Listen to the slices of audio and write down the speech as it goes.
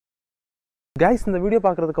Guys, இந்த video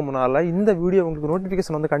பார்க்கிறதுக்கு முன்னால இந்த வீடியோ உங்களுக்கு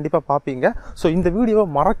நோட்டிஃபிகேஷன் வந்து கண்டிப்பா பாப்பீங்க. சோ இந்த வீடியோவை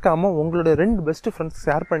மறக்காம உங்களுடைய ரெண்டு பெஸ்ட் ஃப்ரெண்ட்ஸ்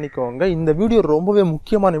ஷேர் பண்ணிக்கோங்க. இந்த வீடியோ ரொம்பவே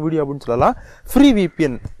முக்கியமான வீடியோ அப்படினு சொல்லலாம். Free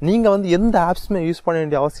VPN. நீங்க வந்து எந்த ஆப்ஸ்மே யூஸ் பண்ண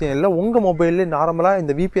வேண்டிய அவசியம் இல்ல. உங்க மொபைல்ல நார்மலா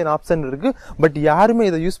இந்த VPN ஆப்ஷன் இருக்கு. பட் யாருமே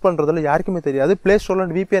இத யூஸ் பண்றதில்ல, யாருக்குமே தெரியாது. Play Storeல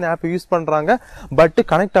VPN ஆப் யூஸ் பண்றாங்க. பட்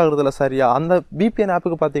கனெக்ட் ஆகுறதில்ல சரியா. அந்த VPN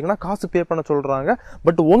ஆப்புக்கு பாத்தீங்கன்னா காசு பே பண்ண சொல்றாங்க.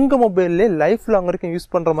 பட் உங்க மொபைல்ல லைஃப் லாங் வரைக்கும்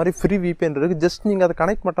யூஸ் பண்ற மாதிரி ஃப்ரீ VPN இருக்கு. ஜஸ்ட் நீங்க அதை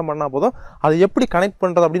கனெக்ட் மட்டும் பண்ணா போதும். அது எப்படி கனெக்ட்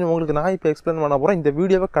பண்றது அப்படின்னு உங்களுக்கு நான் இப்ப எக்ஸ்பிளைன் பண்ண போறேன். இந்த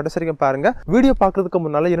வீடியோவை கடைசி வரைக்கும் பாருங்க. வீடியோ பார்க்கிறதுக்கு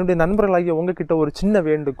முன்னால என்னுடைய நண்பர்களாகிய உங்ககிட்ட ஒரு சின்ன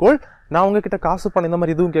வேண்டுகோள். நான் உங்ககிட்ட காசு பண்ண இந்த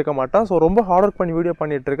மாதிரி எதுவும் கேட்க மாட்டேன். ஸோ ரொம்ப ஹார்ட் ஒர்க் பண்ணி வீடியோ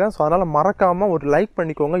பண்ணிட்டு இருக்கேன். ஸோ அதனால மறக்காம ஒரு லைக்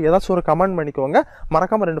பண்ணிக்கோங்க, ஏதாச்சும் ஒரு கமெண்ட் பண்ணிக்கோங்க,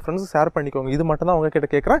 மறக்காம ரெண்டு ஃப்ரெண்ட்ஸ் ஷேர் பண்ணிக்கோங்க. இது மட்டும் தான் உங்ககிட்ட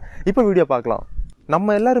கேட்கறேன். இப்போ வீடியோ பார்க்கலாம்.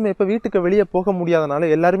 நம்ம எல்லாருமே இப்போ வீட்டுக்கு வெளியே போக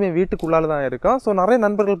முடியாதனால எல்லாருமே வீட்டுக்குள்ளால தான் இருக்கோம். ஸோ நிறைய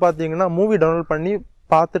நண்பர்கள் பார்த்தீங்கன்னா மூவி டவுன்லோட் பண்ணி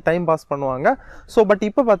பார்த்து டைம் பாஸ் பண்ணுவாங்க. ஸோ பட்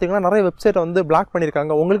இப்போ பார்த்தீங்கன்னா நிறைய வெப்சைட்டை வந்து பிளாக்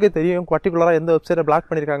பண்ணியிருக்காங்க. உங்களுக்கே தெரியும் பர்டிகுலராக எந்த வெப்சைட்டை பிளாக்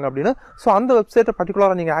பண்ணியிருக்காங்க அப்படின்னு. ஸோ அந்த வெப்சைட்டை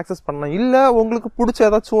பர்டிகுலராக நீங்கள் ஆக்சஸ் பண்ணலாம். இல்லை உங்களுக்கு பிடிச்ச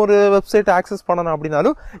ஏதாச்சும் ஒரு வெப்சைட்டை ஆக்சஸ் பண்ணணும்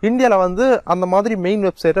அப்படின்னாலும் இந்தியாவில் வந்து அந்த மாதிரி மெயின்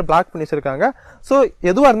வெப்சைட்டை பிளாக் பண்ணி வச்சிருக்காங்க. ஸோ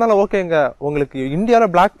எதுவாக இருந்தாலும் ஓகேங்க, உங்களுக்கு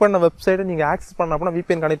இந்தியாவில் பிளாக் பண்ண வெப்சைட்டை நீங்கள் ஆக்சஸ் பண்ண அப்படின்னா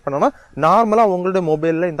VPN கனெக்ட் பண்ணணும். நார்மலாக உங்களுடைய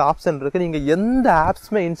மொபைலில் இந்த ஆப்ஷன் இருக்குது. நீங்கள் எந்த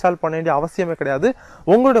ஆப்ஸுமே இன்ஸ்டால் பண்ண வேண்டிய அவசியமே கிடையாது.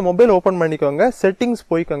 உங்களுடைய மொபைல் ஓப்பன் பண்ணிக்கோங்க, செட்டிங்ஸ்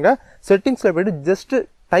போய்க்கோங்க. செட்டிங்ஸில் போய்ட்டு ஜஸ்ட்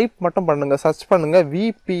டைப் மட்டும் பண்ணுங்க, சர்ச் பண்ணுங்க,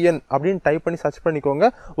 VPN அப்படின்னு டைப் பண்ணி சர்ச் பண்ணிக்கோங்க.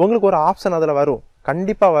 உங்களுக்கு ஒரு ஆப்ஷன் அதில் வரும்,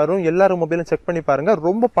 கண்டிப்பா வரும். எல்லாரும் மொபைலும் செக் பண்ணி பாருங்க.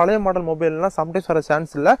 ரொம்ப பழைய மாடல் மொபைல்லாம் சம்டைம்ஸ் வர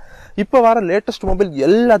சான்ஸ் இல்ல. இப்போ வர லேட்டஸ்ட் மொபைல்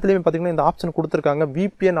எல்லாத்துலயுமே பாத்தீங்கன்னா இந்த ஆப்ஷன் கொடுத்துருக்காங்க.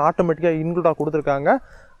 VPN ஆட்டோமேட்டிக்கா இன்க்ளூடா கொடுத்துருக்காங்க.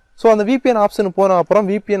 ஸோ அந்த VPN ஆப்ஷன் போன அப்புறம்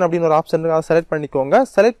VPN அப்படின்னு ஒரு ஆப்ஷன் இருக்கு, அதை செலக்ட் பண்ணிக்கோங்க.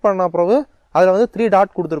 செலக்ட் பண்ண அப்புறம் அதில் வந்து 3 டாட்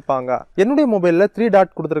கொடுத்துருப்பாங்க. என்னுடைய மொபைலில் 3 டாட்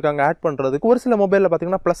கொடுத்துருக்காங்க ஆட் பண்ணுறதுக்கு. ஒரு சில மொபைலில்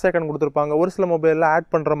பார்த்தீங்கன்னா ப்ளஸ் ஐக்கன் கொடுத்துருப்பாங்க, ஒரு சில மொபைலில் ஆட்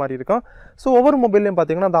பண்ணுற மாதிரி இருக்கும். ஸோ ஒவ்வொரு மொபைல்லையும்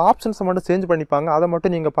பார்த்தீங்கன்னா அந்த ஆப்ஷன்ஸை மட்டும் சேஞ்ச் பண்ணிப்பாங்க. அதை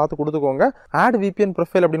மட்டும் நீங்கள் பார்த்து கொடுத்துக்கோங்க. ஆட் VPN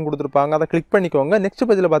ப்ரொஃபைல் அப்படின்னு கொடுத்துருப்பாங்க, அதை கிளிக் பண்ணிக்கோங்க. நெக்ஸ்ட்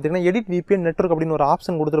பேஜில் பார்த்தீங்கன்னா எடிட் VPN நெட்வொர்க் அப்படின்னு ஒரு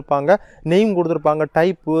ஆப்ஷன் கொடுத்துருப்பாங்க. நெய்ம் கொடுத்துருப்பாங்க,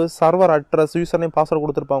 type, server address, user name, password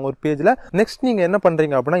கொடுத்துருப்பாங்க ஒரு பேஜில். நெக்ஸ்ட் நீங்கள் என்ன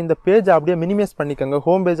பண்ணுறீங்க அப்படின்னா இந்த பேஜை அப்படியே மினிமைஸ் பண்ணிக்கோங்க.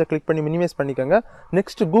 ஹோம் பேஜை கிளிக் பண்ணி மினிமைஸ் பண்ணிக்கோங்க.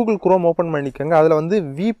 நெக்ஸ்ட் கூகுள் குரோம் ஓப்பன் பண்ணிக்கோங்க. அதில் வந்து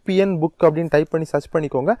VPN புக் அப்படின்னு டைப் பண்ணி சர்ச்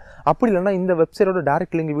பண்ணிக்கோங்க. அப்படி இல்லைன்னா இந்த வெப்சைட்டோட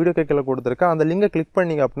டைரக்ட் லிங்க் வீடியோ கேட்கல கொடுத்துருக்கேன், அந்த லிங்கை கிளிக்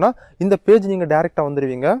பண்ணீங்க அப்படின்னா இந்த பேஜ் நீங்க டைரக்டா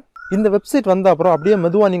வந்துருவீங்க. இந்த வெப்சைட் வந்த அப்புறம் அப்படியே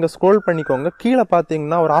மெதுவா நீங்க ஸ்க்ரோல் பண்ணிக்கோங்க. கீழே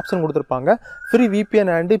பாத்தீங்கன்னா ஒரு ஆப்ஷன் கொடுத்துருப்பாங்க, free VPN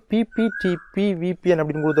and PPTP VPN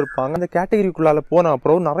அப்படின்னு கொடுத்துருப்பாங்க. அந்த கேட்டகரிக்குள்ளால போன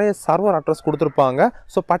அப்புறம் நிறைய சர்வர் அட்ரஸ் கொடுத்துருப்பாங்க.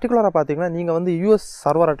 ஸோ பர்டிகுலரா பாத்தீங்கன்னா நீங்க வந்து US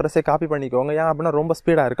சர்வர் அட்ரஸை காப்பி பண்ணிக்கோங்க. ஏன் அப்படின்னா ரொம்ப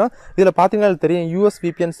ஸ்பீடா இருக்கும். இதுல பாத்தீங்கன்னா தெரியும் US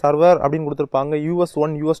VPN சர்வர் அப்படின்னு கொடுத்துருப்பாங்க,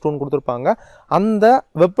 US1 US2 கொடுத்துருப்பாங்க. அந்த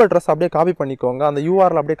வெப் அட்ரஸ் அப்படியே காப்பி பண்ணிக்கோங்க, அந்த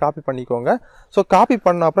URL அப்படியே காப்பி பண்ணிக்கோங்க. ஸோ காப்பி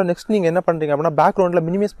பண்ண அப்புறம் நெக்ஸ்ட் நீங்க என்ன பண்றீங்க அப்படின்னா பேக்ரவுண்ட்ல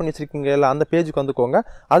மினிமைஸ் பண்ணி வச்சிருக்கீங்க இல்ல, அந்த பேஜுக்கு வந்துக்கோங்க.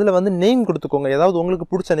 அதுல வந்து நேம் கொடுத்துக்கோங்க, ஏதாவது உங்களுக்கு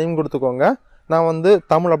பிடிச்ச நேம் கொடுத்துக்கோங்க. நான் வந்து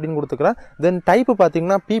தமிழ் அப்படின்னு கொடுத்துக்கிறேன். தென் டைப்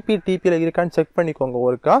பார்த்தீங்கன்னா PPTPல இருக்கான்னு செக் பண்ணிக்கோங்க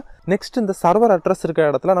ஒருக்கா. நெக்ஸ்ட் இந்த சர்வர் அட்ரஸ் இருக்கிற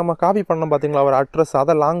இடத்துல நம்ம காப்பி பண்ணோம் பார்த்தீங்களா ஒரு அட்ரஸ்,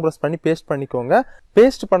 அதை லாங் ப்ரெஸ் பண்ணி பேஸ்ட் பண்ணிக்கோங்க.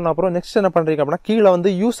 பேஸ்ட் பண்ண அப்புறம் நெக்ஸ்ட் என்ன பண்றீங்க அப்படின்னா கீழே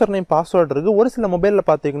வந்து யூசர் நேம் பாஸ்வேர்டு இருக்கு. ஒரு சில மொபைலில்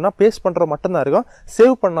பார்த்தீங்கன்னா பேஸ்ட் பண்ற மட்டும் தான் இருக்கும்.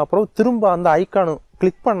 சேவ் பண்ண அப்புறம் திரும்ப அந்த ஐக்கானு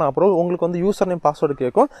கிளிக் பண்ண அப்புறம் உங்களுக்கு வந்து யூசர் நேம் பாஸ்வேர்டு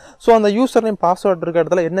கேட்கும். ஸோ அந்த யூசர் நேம் பாஸ்வேர்டு இருக்க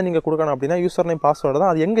இடத்துல என்ன நீங்க கொடுக்கணும் அப்படின்னா யூசர் நேம் பாஸ்வேர்டு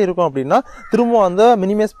தான். அது எங்க இருக்கும் அப்படின்னா திரும்ப அந்த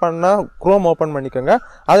மினிமைஸ் பண்ண குரோம் ஓப்பன் பண்ணிக்கோங்க.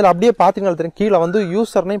 அதில் அப்படியே பார்த்தீங்கன்னா தெரியும் கீழே வந்து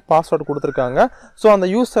யூசர் நேம் பாஸ்வேர்டு கொடுத்துருக்காங்க. ஸோ அந்த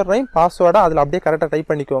யூசர் நேம் பாஸ்வேர்டை அதில் அப்படியே கரெக்டாக டைப்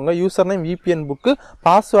பண்ணிக்கோங்க. யூசர் நேம் VPN புக்கு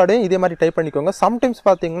பாஸ்வேர்டையும் இதே மாதிரி டைப் பண்ணிக்கோங்க. சம்டைம்ஸ்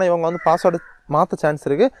பார்த்தீங்கன்னா இவங்க வந்து பாஸ்வேர்டு மாற்ற சான்ஸ்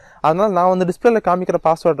இருக்கு. அதனால நான் வந்து டிஸ்பிளேல காமிக்கிற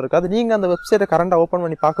பாஸ்வேர்டு இருக்கு, அது நீங்க அந்த வெப்சைட்டை கரண்டா ஓப்பன்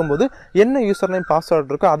பண்ணி பார்க்கும்போது என்ன யூசர் நேம் பாஸ்வேர்டு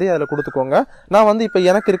இருக்கோ அதே அதில் கொடுத்துக்கோங்க. நான் வந்து இப்போ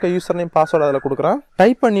எனக்கு இருக்க யூசர் நேம் பாஸ்வேர்டு அதில் கொடுக்குறேன்.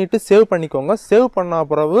 டைப் பண்ணிட்டு சேவ் பண்ணிக்கோங்க. சேவ் பண்ண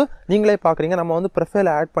பிறகு நீங்களே பார்க்குறீங்க நம்ம வந்து ப்ரொஃபைல்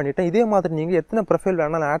ஆட் பண்ணிட்டேன். இதே மாதிரி நீங்க எத்தனை ப்ரொஃபைல்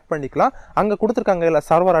வேணாலும் ஆட் பண்ணிக்கலாம். அங்கே கொடுத்துருக்காங்க இல்லை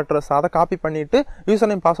சர்வர் அட்ரஸ், அதை காப்பி பண்ணிட்டு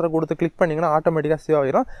யூசர் நேம் பாஸ்வேர்டு கொடுத்து கிளிக் பண்ணீங்கன்னா ஆட்டோமேட்டிக்காக சேவ்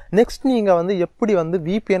ஆகிடும். நெக்ஸ்ட் நீங்க வந்து எப்படி வந்து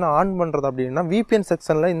VPN ஆன் பண்றது அப்படின்னா VPN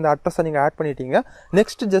செக்ஷன்ல இந்த அட்ரஸை நீங்க ஆட் பண்ணிட்டீங்க.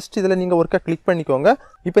 நெக்ஸ்ட் ஜஸ்ட் இதில் நீங்க ஒருக்கா கிளிக் பண்ணிக்கோங்க.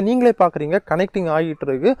 இப்போ நீங்களே பாக்குறீங்க கனெக்டிங் ஆகிட்டு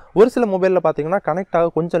இருக்கு. ஒரு சில மொபைல்ல பாத்தீங்கன்னா கனெக்ட் ஆக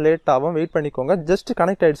கொஞ்சம் லேட் ஆகும், வெயிட் பண்ணிக்கோங்க. ஜஸ்ட்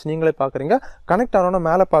கனெக்ட் ஆயிடுச்சு, நீங்களே பாக்குறீங்க. கனெக்ட் ஆனோட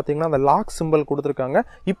மேல பாத்தீங்கன்னா அந்த லாக் சிம்பிள் கொடுத்துருக்காங்க.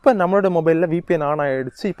 இப்போ நம்மளோட மொபைல்ல VPN ஆன்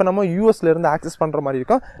ஆயிடுச்சு. இப்போ நம்ம USல இருந்து ஆக்சஸ் பண்ற மாதிரி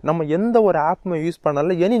இருக்கும். நம்ம எந்த ஒரு ஆப்புமே யூஸ்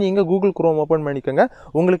பண்ணல. இனி நீங்க கூகுள் குரோம் ஓப்பன் பண்ணிக்கோங்க.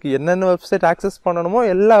 உங்களுக்கு என்னென்ன வெப்சைட் ஆக்சஸ் பண்ணணுமோ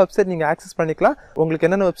எல்லா வெப்சைட் நீங்க ஆக்சஸ் பண்ணிக்கலாம். உங்களுக்கு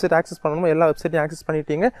என்னென்ன வெப்சைட் ஆக்சஸ் பண்ணணுமோ எல்லா வெப்சைட்டையும் ஆக்சஸ்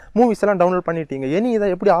பண்ணிட்டீங்க. மூவிஸ் எல்லாம் டவுன்லோட் பண்ணிட்டீங்க. இனி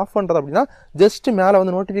இதை எப்படி ஆஃப் பண்றது அப்படின்னா ஜஸ்ட் மேல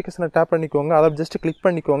வந்து நோட்டிபிகேஷனை டேப் பண்ணிக்கோங்க. பண்ணிக்கோங்க. அதை ஜஸ்ட் கிளிக்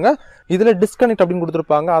பண்ணிக்கோங்க. இதில் டிஸ்கனெக்ட் அப்படின்னு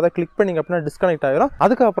கொடுத்துருப்பாங்க. அதை கிளிக் பண்ணிங்க அப்படின்னா டிஸ்கனெக்ட் ஆயிரும்.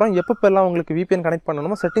 அதுக்கப்புறம் எப்பப்பெல்லாம் உங்களுக்கு VPN கனெக்ட்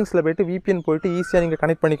பண்ணணுமோ செட்டிங்ஸில் போயிட்டு VPN போயிட்டு ஈஸியாக நீங்கள்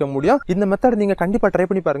கனெக்ட் பண்ணிக்க முடியும். இந்த மெத்தட் நீங்கள் கண்டிப்பாக ட்ரை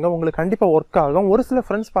பண்ணி பாருங்க, உங்களுக்கு கண்டிப்பாக ஒர்க் ஆகும். ஒரு சில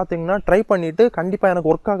ஃப்ரெண்ட்ஸ் பார்த்தீங்கன்னா ட்ரை பண்ணிட்டு கண்டிப்பாக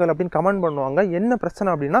எனக்கு ஒர்க் ஆகலை அப்படின்னு கமெண்ட் பண்ணுவாங்க. என்ன பிரச்சனை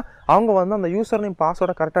அப்படின்னா அவங்க வந்து அந்த யூசர் நேம்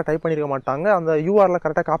பாஸ்வேர்டை கரெக்டாக டைப் பண்ணிருக்க மாட்டாங்க, அந்த URL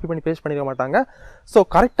கரெக்டாக காப்பி பண்ணி பேஸ்ட் பண்ணிருக்க மாட்டாங்க. ஸோ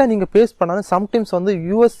கரெக்டாக நீங்கள் பேஸ்ட் பண்ணாலும் சம்டைம்ஸ் வந்து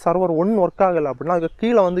US சர்வர் 1 ஒர்க் ஆகலை அப்படின்னா அதுக்கு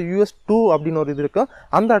கீழே வந்து US 2 அப்படின்னு ஒரு இது இருக்கும்,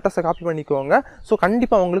 அந்த அட்ரஸை காப்பி பண்ணிக்கோங்க. ஸோ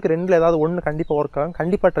கண்டிப்பாக உங்களுக்கு ரெண்டில் ஏதாவது ஒன்று கண்டிப்பாக ஒர்க் ஆகும்.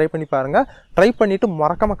 கண்டிப்பாக ட்ரை பண்ணி பாருங்க. ட்ரை பண்ணிட்டு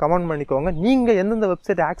மறக்காம கமெண்ட் பண்ணிக்கோங்க. நீங்கள் எந்தெந்த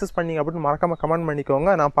வெப்சைட் ஆக்சஸ் பண்ணீங்க அப்படின்னு மறக்காம கமெண்ட் பண்ணிக்கோங்க.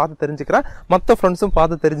 நான் பார்த்து தெரிஞ்சுக்கிறேன், மற்ற ஃப்ரெண்ட்ஸும்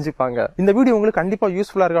பார்த்து தெரிஞ்சுப்பாங்க. இந்த வீடியோ உங்களுக்கு கண்டிப்பாக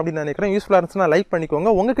யூஸ்ஃபுல்லாக இருக்கும் அப்படின்னு நினைக்கிறேன். யூஸ்ஃபுல்லாக இருந்துச்சுன்னா லைக் பண்ணிக்கோங்க.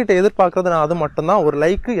 உங்ககிட்ட எதிர்பார்க்கறது நான் அது மட்டும்தான், ஒரு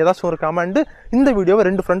லைக், ஏதாச்சும் ஒரு கமெண்ட். இந்த வீடியோவை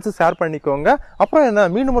 2 ஃப்ரெண்ட்ஸும் ஷேர் பண்ணிக்கோங்க. அப்புறம் என்ன,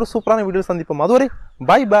 மீண்டும் ஒரு சூப்பரான வீடியோ சந்திப்போம். அதுவரை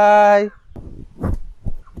பை பாய்.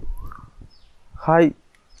 ஹாய்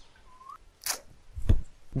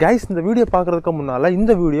கைஸ், இந்த வீடியோ பார்க்குறதுக்கு முன்னால்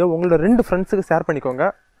இந்த வீடியோ உங்களோட 2 ஃப்ரெண்ட்ஸுக்கு ஷேர் பண்ணிக்கோங்க.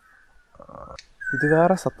 இது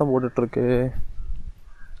வேற சத்தம் போட்டுட்ருக்கு.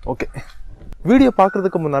 ஓகே, வீடியோ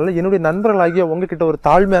பார்க்குறதுக்கு முன்னால் என்னுடைய நண்பர்களாகிய உங்ககிட்ட ஒரு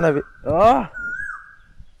தாழ்மையான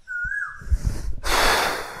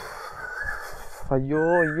ஐயோ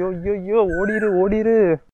ஐயோ ஐயோ ஐயோ, ஓடிரு.